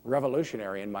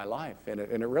revolutionary in my life, and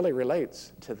it really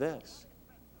relates to this.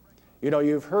 You know,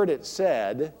 you've heard it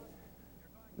said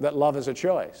that love is a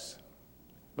choice,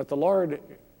 but the Lord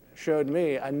showed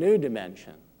me a new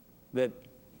dimension that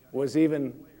was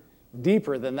even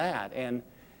deeper than that, and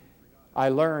I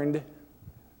learned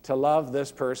to love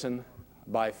this person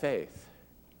by faith.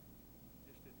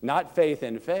 Not faith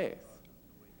in faith,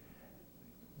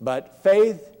 but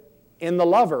faith in the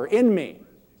lover, in me.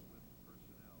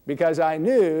 Because I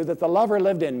knew that the lover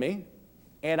lived in me,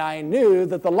 and I knew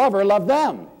that the lover loved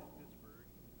them.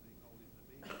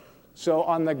 So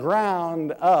on the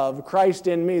ground of Christ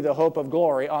in me, the hope of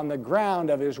glory, on the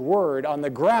ground of his word, on the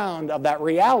ground of that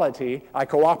reality, I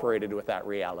cooperated with that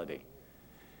reality.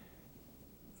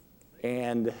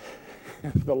 And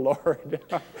the Lord,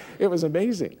 it was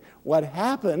amazing. What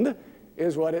happened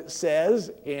is what it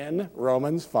says in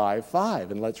Romans 5:5,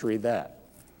 and let's read that.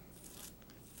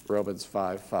 Romans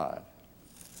 5:5.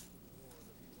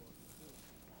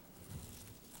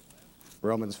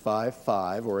 Romans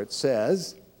 5:5, where it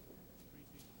says,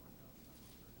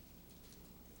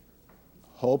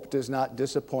 Hope does not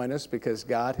disappoint us because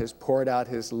God has poured out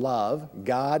His love.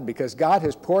 Because God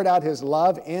has poured out His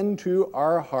love into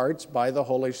our hearts by the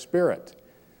Holy Spirit.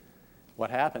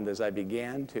 What happened is I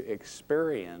began to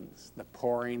experience the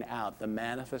pouring out, the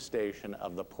manifestation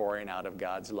of the pouring out of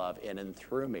God's love in and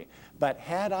through me. But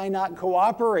had I not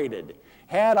cooperated,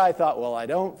 had I thought, well, I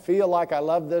don't feel like I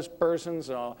love this person,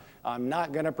 so I'm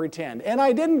not going to pretend. And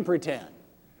I didn't pretend.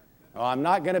 Oh, I'm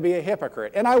not going to be a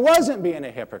hypocrite. And I wasn't being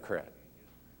a hypocrite.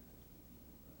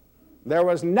 There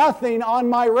was nothing on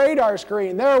my radar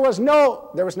screen. There was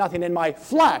nothing in my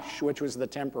flesh, which was the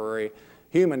temporary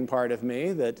human part of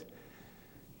me that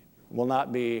will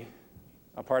not be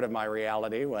a part of my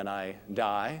reality when I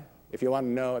die. If you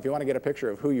want to get a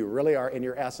picture of who you really are in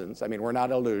your essence, I mean, we're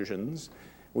not illusions.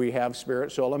 We have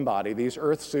spirit, soul, and body. These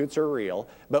earth suits are real.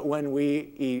 But when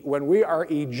we are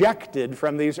ejected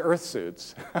from these earth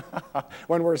suits,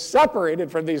 when we're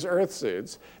separated from these earth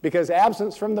suits, because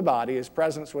absence from the body is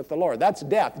presence with the Lord. That's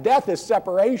death. Death is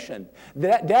separation.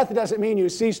 Death doesn't mean you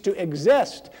cease to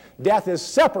exist. Death is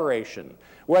separation.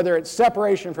 Whether it's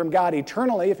separation from God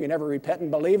eternally, if you never repent and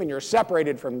believe and you're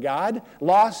separated from God,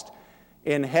 lost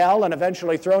in hell and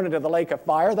eventually thrown into the lake of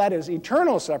fire, that is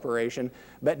eternal separation.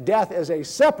 But death is a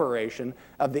separation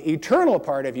of the eternal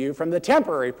part of you from the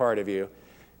temporary part of you.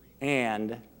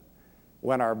 And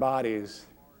when our bodies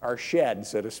are shed,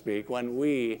 so to speak, when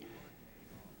we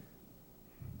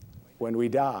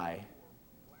die,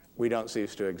 we don't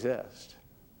cease to exist.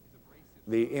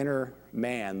 The inner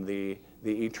man, the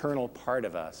eternal part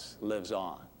of us lives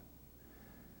on.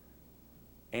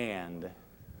 And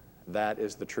that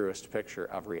is the truest picture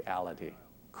of reality.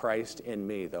 Christ in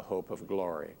me, the hope of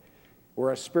glory.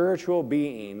 We're a spiritual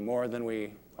being more than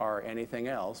we are anything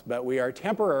else, but we are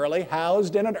temporarily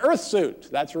housed in an earth suit.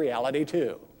 That's reality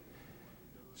too.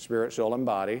 Spirit, soul, and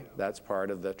body, that's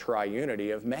part of the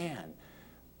triunity of man.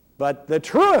 But the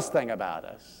truest thing about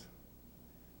us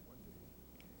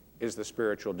is the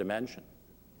spiritual dimension.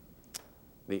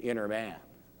 The inner man.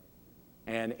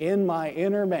 And in my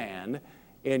inner man,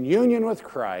 in union with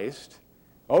Christ,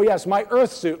 oh yes, my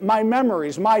earth suit, my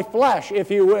memories, my flesh, if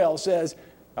you will, says,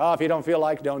 oh, if you don't feel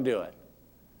like, don't do it.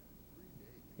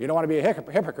 You don't want to be a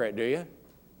hypocrite, do you?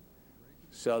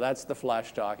 So that's the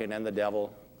flesh talking, and the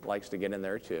devil likes to get in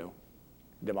there too.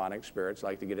 Demonic spirits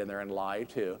like to get in there and lie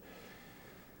too.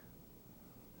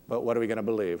 But what are we going to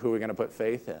believe? Who are we going to put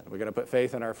faith in? We're going to put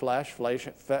faith in our flesh,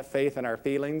 faith in our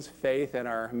feelings, faith in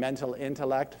our mental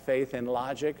intellect, faith in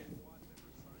logic.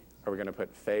 Or are we going to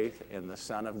put faith in the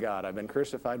Son of God? I've been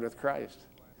crucified with Christ.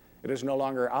 It is no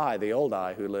longer I, the old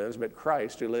I, who lives, but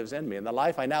Christ who lives in me. And the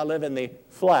life I now live in the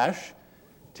flesh,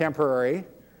 temporary,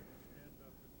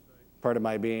 part of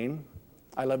my being,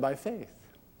 I live by faith.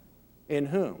 In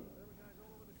whom?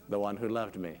 The one who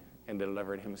loved me and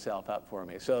delivered himself up for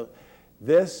me. So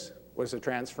this was a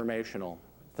transformational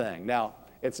thing. Now,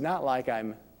 it's not like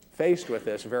I'm faced with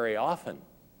this very often,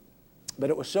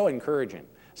 but it was so encouraging.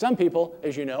 Some people,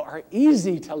 as you know, are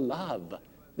easy to love.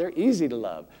 They're easy to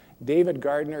love. David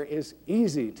Gardner is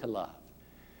easy to love.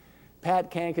 Pat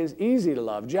Kank is easy to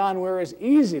love. John Weir is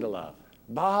easy to love.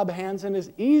 Bob Hansen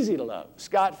is easy to love.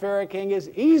 Scott Farraking is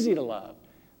easy to love.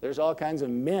 There's all kinds of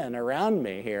men around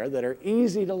me here that are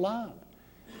easy to love.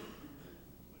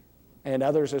 And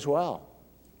others as well.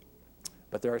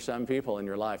 But there are some people in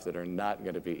your life that are not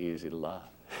going to be easy to love.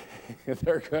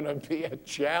 They're going to be a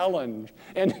challenge.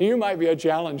 And you might be a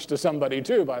challenge to somebody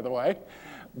too, by the way.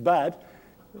 But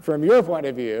from your point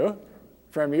of view,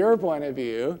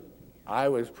 I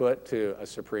was put to a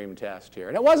supreme test here.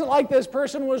 And it wasn't like this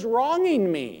person was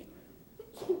wronging me.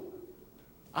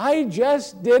 I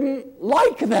just didn't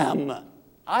like them.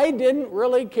 I didn't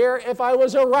really care if I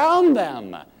was around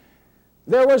them.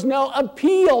 There was no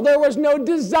appeal. There was no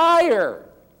desire.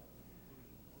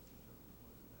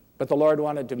 But the Lord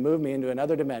wanted to move me into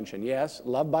another dimension. Yes,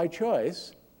 love by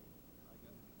choice,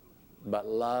 but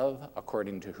love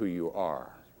according to who you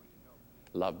are.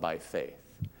 Love by faith.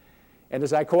 And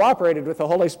as I cooperated with the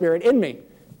Holy Spirit in me,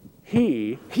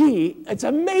 it's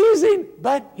amazing,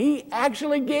 but He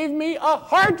actually gave me a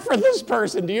heart for this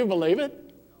person. Do you believe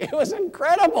it? It was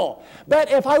incredible.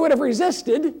 But if I would have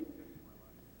resisted,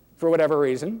 for whatever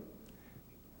reason,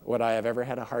 would I have ever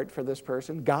had a heart for this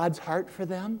person? God's heart for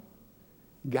them?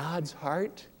 God's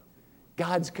heart?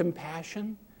 God's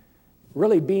compassion?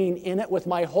 Really being in it with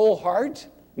my whole heart?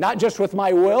 Not just with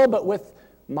my will, but with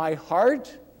my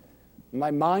heart,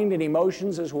 my mind and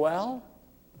emotions as well?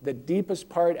 The deepest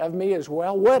part of me as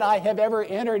well? Would I have ever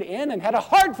entered in and had a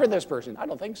heart for this person? I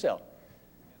don't think so.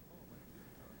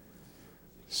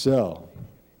 So,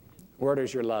 where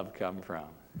does your love come from?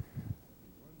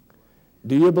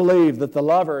 Do you believe that the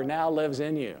lover now lives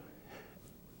in you?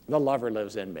 The lover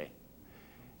lives in me.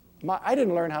 I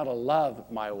didn't learn how to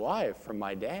love my wife from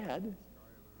my dad.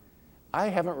 I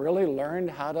haven't really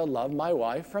learned how to love my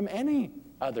wife from any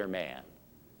other man.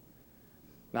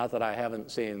 Not that I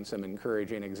haven't seen some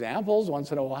encouraging examples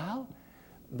once in a while,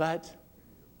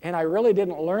 and I really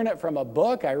didn't learn it from a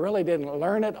book. I really didn't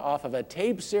learn it off of a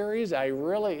tape series.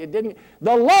 The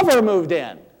lover moved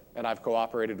in, and I've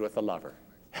cooperated with the lover.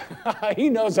 He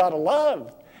knows how to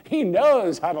love. He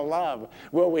knows how to love.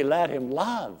 Will we let him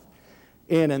love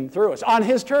in and through us on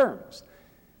his terms?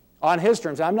 On his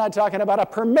terms. I'm not talking about a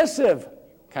permissive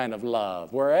kind of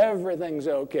love where everything's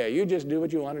okay. You just do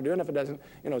what you want to do, and if it doesn't,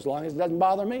 as long as it doesn't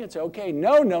bother me, it's okay.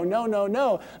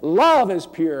 No. Love is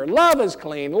pure. Love is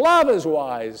clean. Love is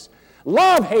wise.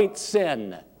 Love hates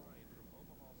sin.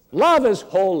 Love is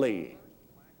holy.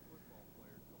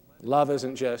 Love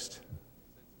isn't just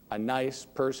a nice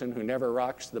person who never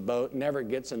rocks the boat, never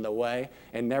gets in the way,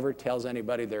 and never tells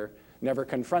anybody never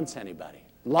confronts anybody.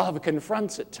 Love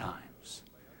confronts at times.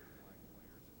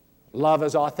 Love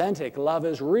is authentic. Love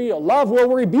is real. Love will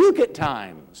rebuke at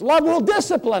times. Love will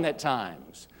discipline at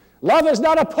times. Love is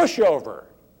not a pushover.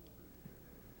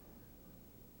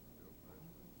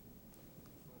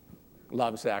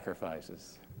 Love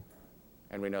sacrifices.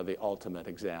 And we know the ultimate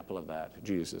example of that,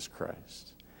 Jesus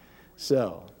Christ.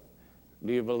 So,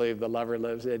 do you believe the lover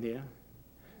lives in you?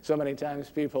 So many times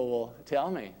people will tell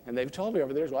me, and they've told me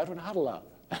over the years, well, I don't know how to love.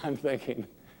 I'm thinking,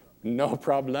 no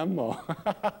problemo.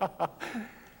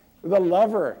 The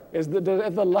lover if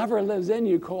the lover lives in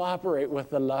you, cooperate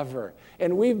with the lover.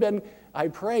 And I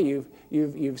pray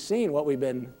you've seen what we've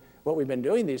been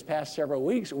doing these past several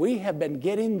weeks. We have been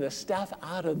getting the stuff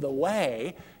out of the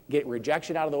way, get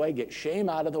rejection out of the way, get shame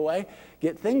out of the way,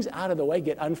 get things out of the way,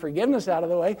 get unforgiveness out of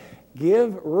the way,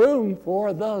 give room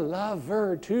for the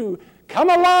lover to come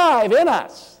alive in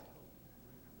us.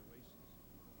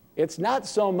 It's not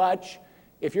so much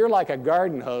if you're like a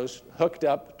garden hose hooked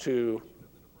up to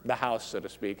the house, so to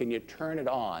speak, and you turn it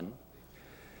on.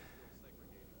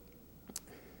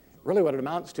 Really what it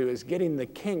amounts to is getting the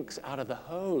kinks out of the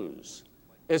hose,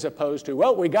 as opposed to,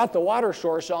 well, we got the water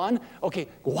source on. Okay,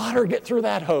 water, get through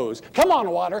that hose. Come on,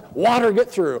 water. Water,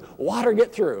 get through. Water,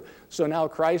 get through. So now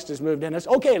Christ has moved in us.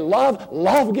 Okay,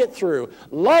 love, get through.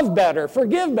 Love better,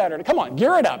 forgive better. Come on,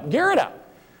 gear it up, gear it up.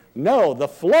 No, the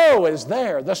flow is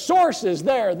there. The source is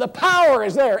there. The power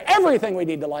is there. Everything we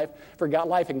need to life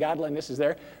and godliness is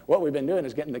there. What we've been doing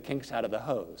is getting the kinks out of the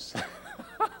hose.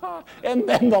 And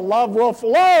then the love will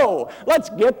flow.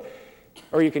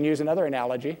 Or you can use another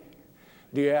analogy.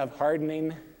 Do you have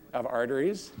hardening of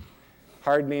arteries?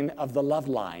 Hardening of the love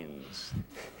lines.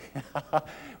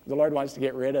 The Lord wants to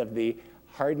get rid of the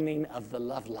hardening of the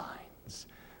love lines.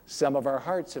 Some of our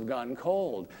hearts have gone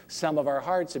cold. Some of our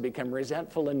hearts have become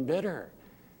resentful and bitter.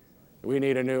 We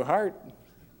need a new heart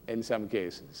in some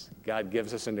cases. God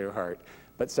gives us a new heart.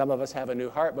 But some of us have a new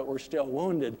heart, but we're still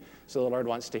wounded. So the Lord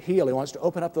wants to heal. He wants to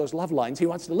open up those love lines. He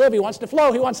wants to live. He wants to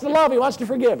flow. He wants to love. He wants to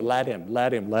forgive. Let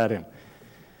him.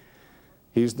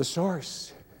 He's the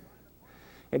source.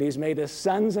 And he's made us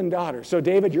sons and daughters. So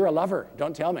David, you're a lover.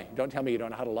 Don't tell me you don't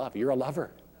know how to love. You're a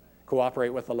lover. Cooperate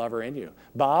with the lover in you.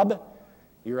 Bob,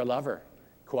 you're a lover.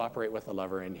 Cooperate with the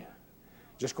lover in you.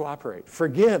 Just cooperate.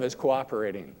 Forgive is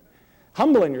cooperating.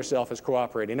 Humbling yourself is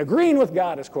cooperating. Agreeing with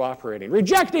God is cooperating.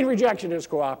 Rejecting rejection is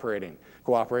cooperating.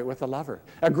 Cooperate with the lover.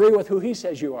 Agree with who he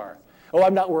says you are. Oh,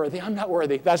 I'm not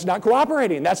worthy. That's not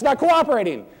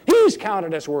cooperating. He's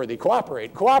counted us worthy.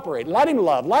 Cooperate. Let him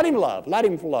love. Let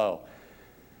him flow.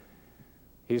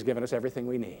 He's given us everything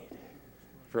we need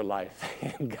for life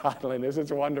and godliness.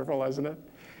 It's wonderful, isn't it?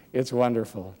 It's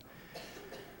wonderful.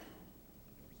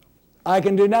 I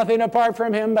can do nothing apart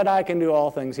from him, but I can do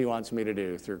all things he wants me to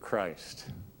do through Christ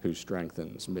who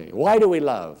strengthens me. Why do we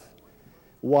love?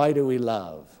 What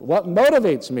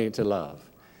motivates me to love?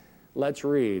 Let's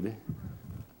read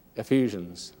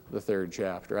Ephesians, the 3rd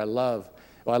chapter. I love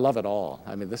it all.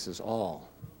 I mean, this is all.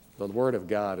 The Word of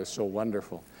God is so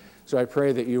wonderful. So I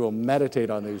pray that you will meditate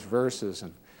on these verses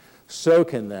and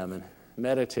soak in them and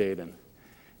meditate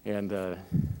and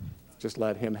just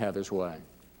let him have his way.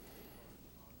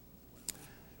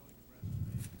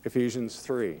 Ephesians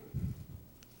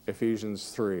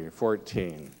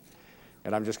 3:14.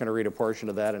 And I'm just going to read a portion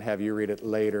of that and have you read it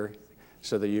later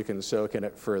so that you can soak in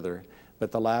it further.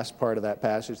 But the last part of that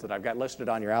passage that I've got listed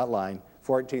on your outline,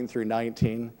 14 through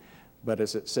 19, but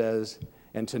as it says,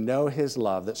 and to know his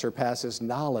love that surpasses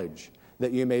knowledge,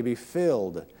 that you may be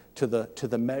filled to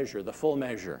the measure, the full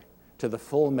measure, to the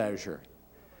full measure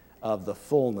of the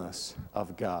fullness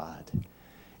of God.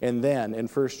 And then in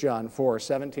 1 John 4,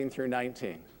 17 through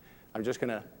 19, I'm just going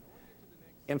to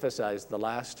emphasize the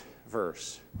last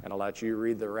verse, and I'll let you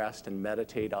read the rest and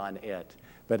meditate on it.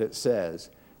 But it says,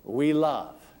 we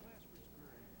love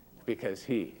because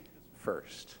he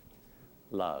first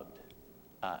loved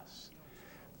us.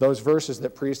 Those verses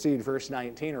that precede verse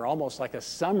 19 are almost like a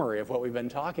summary of what we've been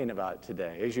talking about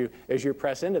today. As you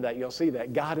press into that, you'll see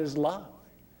that God is love.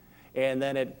 And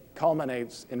then it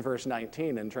culminates in verse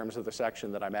 19 in terms of the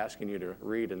section that I'm asking you to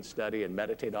read and study and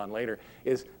meditate on later,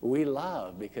 is we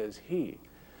love because he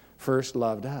first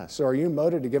loved us. So are you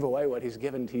motivated to give away what he's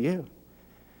given to you?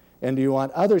 And do you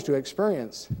want others to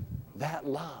experience that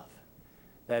love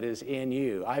that is in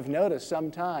you? I've noticed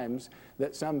sometimes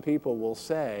that some people will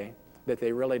say that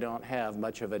they really don't have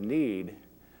much of a need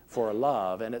for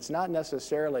love. And it's not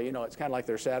necessarily, it's kind of like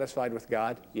they're satisfied with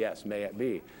God. Yes, may it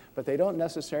be. But they don't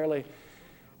necessarily,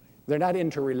 they're not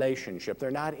into relationship.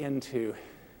 They're not into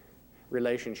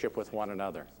relationship with one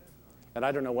another. And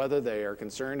I don't know whether they are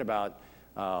concerned about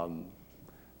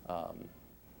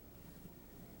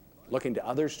looking to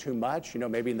others too much.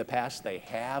 Maybe in the past they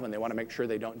have, and they want to make sure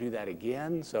they don't do that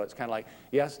again. So it's kind of like,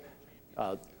 yes,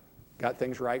 got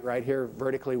things right here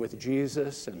vertically with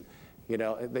Jesus, and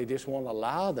they just won't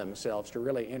allow themselves to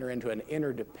really enter into an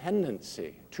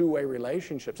interdependency, two-way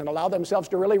relationships, and allow themselves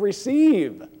to really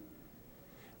receive.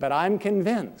 But I'm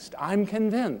convinced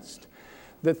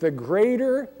that the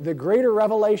greater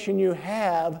revelation you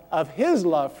have of his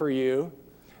love for you,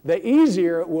 the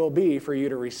easier it will be for you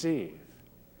to receive.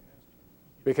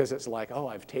 Because it's like, oh,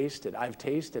 I've tasted,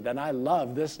 and I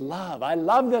love this love. I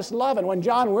love this love. And when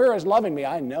John Weir is loving me,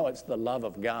 I know it's the love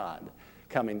of God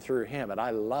coming through him. And I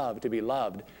love to be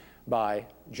loved by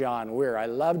John Weir. I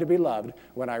love to be loved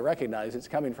when I recognize it's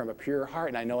coming from a pure heart,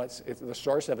 and I know it's the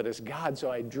source of it is God. So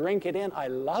I drink it in. I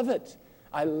love it.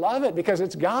 I love it because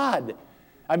it's God.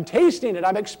 I'm tasting it.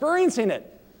 I'm experiencing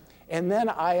it. And then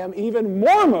I am even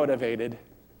more motivated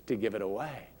to give it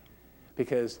away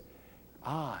because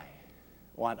I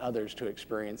want others to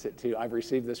experience it too. I've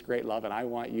received this great love, and I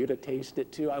want you to taste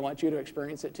it too. I want you to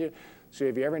experience it too. So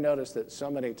have you ever noticed that so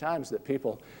many times that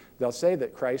people, they'll say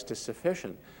that Christ is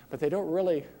sufficient, but they don't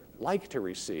really like to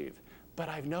receive. But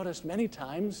I've noticed many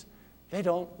times they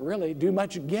don't really do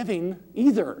much giving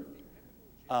either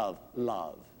of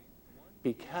love,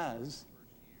 because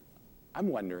I'm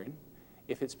wondering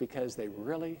if it's because they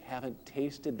really haven't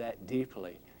tasted that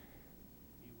deeply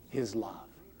his love.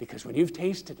 Because when you've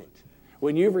tasted it,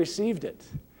 when you've received it,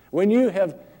 when you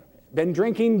have been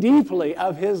drinking deeply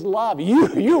of his love,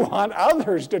 you want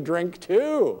others to drink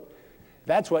too.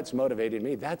 That's what's motivated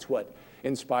me. That's what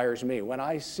inspires me. When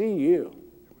I see you,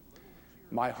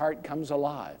 my heart comes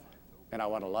alive, and I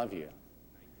want to love you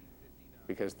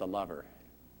because the lover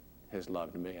has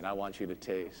loved me. And I want you to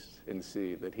taste and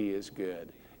see that he is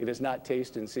good. It is not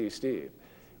taste and see Steve.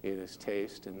 It is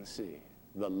taste and see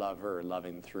the lover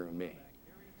loving through me.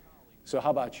 So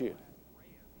how about you?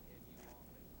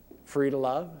 Free to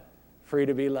love? Free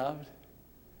to be loved?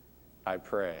 I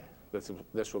pray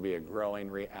this will be a growing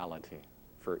reality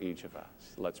for each of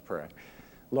us. Let's pray.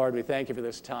 Lord, we thank you for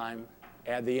this time.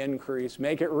 Add the increase.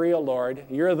 Make it real, Lord.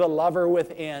 You're the lover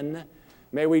within.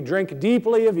 May we drink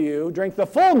deeply of you, drink the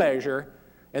full measure,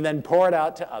 and then pour it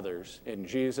out to others. In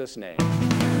Jesus' name.